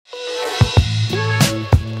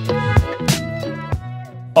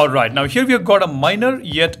Alright, now here we have got a minor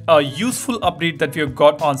yet a useful update that we have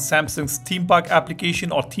got on Samsung's theme park application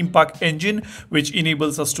or theme park engine, which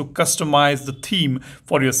enables us to customize the theme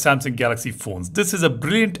for your Samsung Galaxy phones. This is a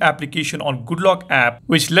brilliant application on GoodLock app,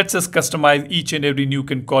 which lets us customize each and every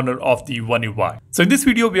nook and corner of the One UI. So in this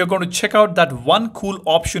video, we are going to check out that one cool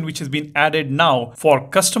option which has been added now for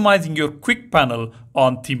customizing your quick panel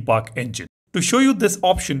on theme park engine. To show you this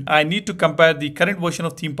option, I need to compare the current version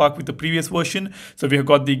of theme park with the previous version. So we have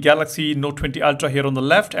got the Galaxy Note 20 Ultra here on the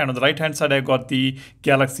left, and on the right hand side I've got the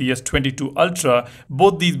Galaxy S22 Ultra.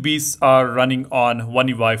 Both these beasts are running on One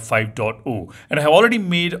UI 5.0, and I have already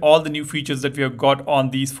made all the new features that we have got on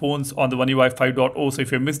these phones on the One UI 5.0. So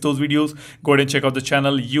if you missed those videos, go ahead and check out the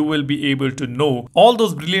channel. You will be able to know all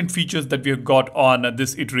those brilliant features that we have got on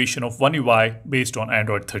this iteration of One UI based on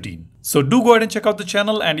Android 13. So do go ahead and check out the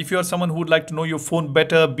channel, and if you are someone who would like to know your phone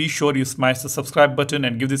better, be sure you smash the subscribe button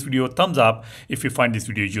and give this video a thumbs up if you find this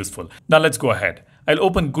video useful. Now let's go ahead. I'll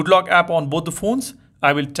open GoodLock app on both the phones.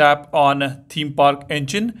 I will tap on theme park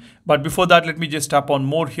engine, but before that let me just tap on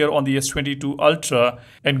more here on the S22 Ultra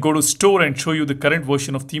and go to store and show you the current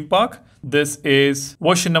version of theme park. This is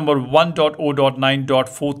version number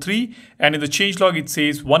 1.0.9.43, and in the changelog it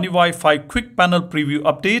says One UI 5 quick panel preview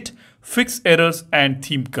update, fix errors and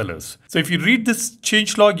theme colors. So if you read this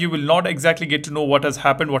changelog, you will not exactly get to know what has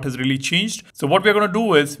happened, what has really changed. So what we're going to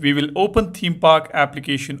do is we will open theme park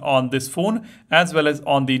application on this phone as well as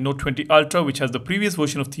on the Note 20 Ultra, which has the previous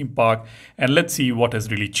version of theme park, and let's see what has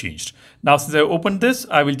really changed. Now since I opened this,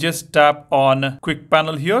 I will just tap on quick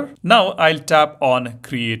panel here. Now I'll tap on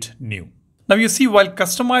create new. Now you see, while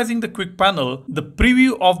customizing the quick panel, the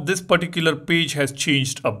preview of this particular page has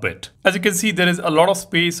changed a bit. As you can see, there is a lot of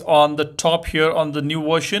space on the top here on the new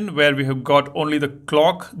version where we have got only the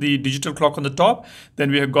clock, the digital clock on the top.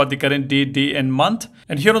 Then we have got the current day and month.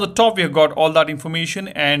 And here on the top, we have got all that information,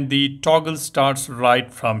 and the toggle starts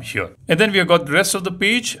right from here. And then we have got the rest of the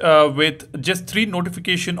page with just 3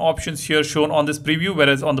 notification options here shown on this preview,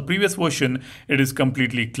 whereas on the previous version, it is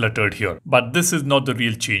completely cluttered here. But this is not the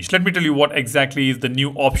real change. Let me tell you what exactly is the new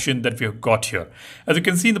option that we have got here. As you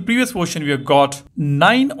can see in the previous version, we have got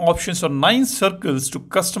 9 options or 9 circles to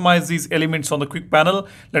customize these elements on the quick panel.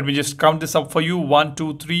 Let me just count this up for you. 1,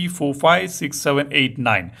 2, 3, 4, 5, 6, 7, 8,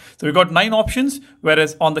 9. So we got 9 options,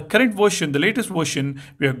 whereas on the current version, the latest version,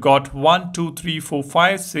 we have got 1, 2, 3, 4,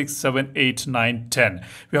 5, 6, 7, 8, 9, 10.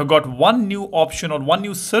 We have got one new option or one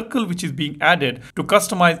new circle which is being added to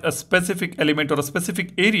customize a specific element or a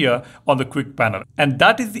specific area on the quick panel, and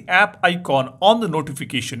that is the app icon on the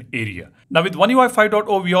notification area. Now with One UI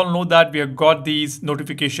 5.0, we all know that we have got these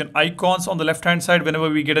notification icons on the left hand side. Whenever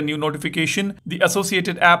we get a new notification, the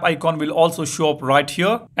associated app icon will also show up right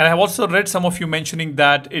here. And I have also read some of you mentioning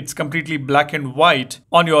that it's completely black and white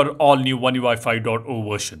on your all new One UI 5.0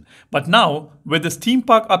 version. But now with this theme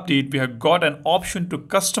park update, we have got an option to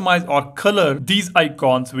customize or color these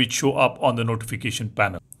icons which show up on the notification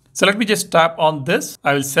panel. So let me just tap on this.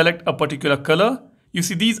 I will select a particular color. You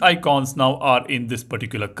see, these icons now are in this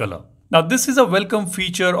particular color. Now this is a welcome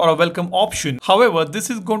feature or a welcome option. However, this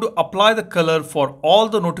is going to apply the color for all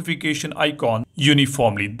the notification icons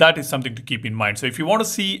uniformly. That is something to keep in mind. So if you want to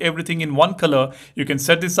see everything in one color, you can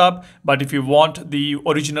set this up. But if you want the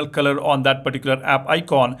original color on that particular app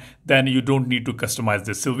icon, then you don't need to customize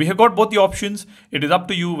this. So we have got both the options. It is up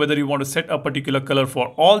to you whether you want to set a particular color for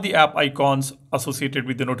all the app icons associated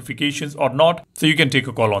with the notifications or not. So you can take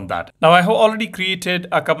a call on that. Now I have already created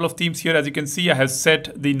a couple of themes here. As you can see, I have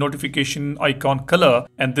set the notification icon color,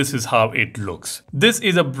 and this is how it looks. This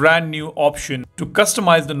is a brand new option to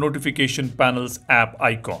customize the notification panel's app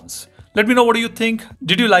icons. Let me know what do you think.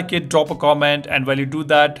 Did you like it? Drop a comment, and while you do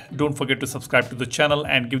that, don't forget to subscribe to the channel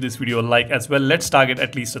and give this video a like as well. Let's target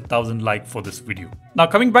at least 1,000 likes for this video. Now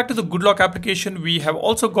coming back to the GoodLock application, we have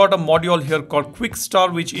also got a module here called Quick Star,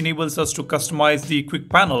 which enables us to customize the quick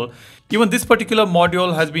panel. Even this particular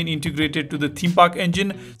module has been integrated to the theme park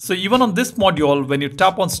engine. So even on this module, when you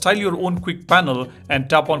tap on style your own quick panel and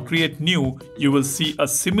tap on create new, you will see a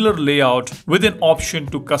similar layout with an option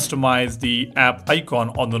to customize the app icon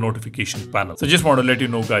on the notification panel. So just want to let you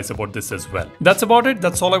know guys about this as well. That's about it.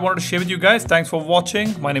 That's all I wanted to share with you guys. Thanks for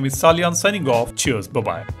watching. My name is Salyan signing off. Cheers.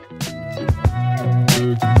 Bye-bye.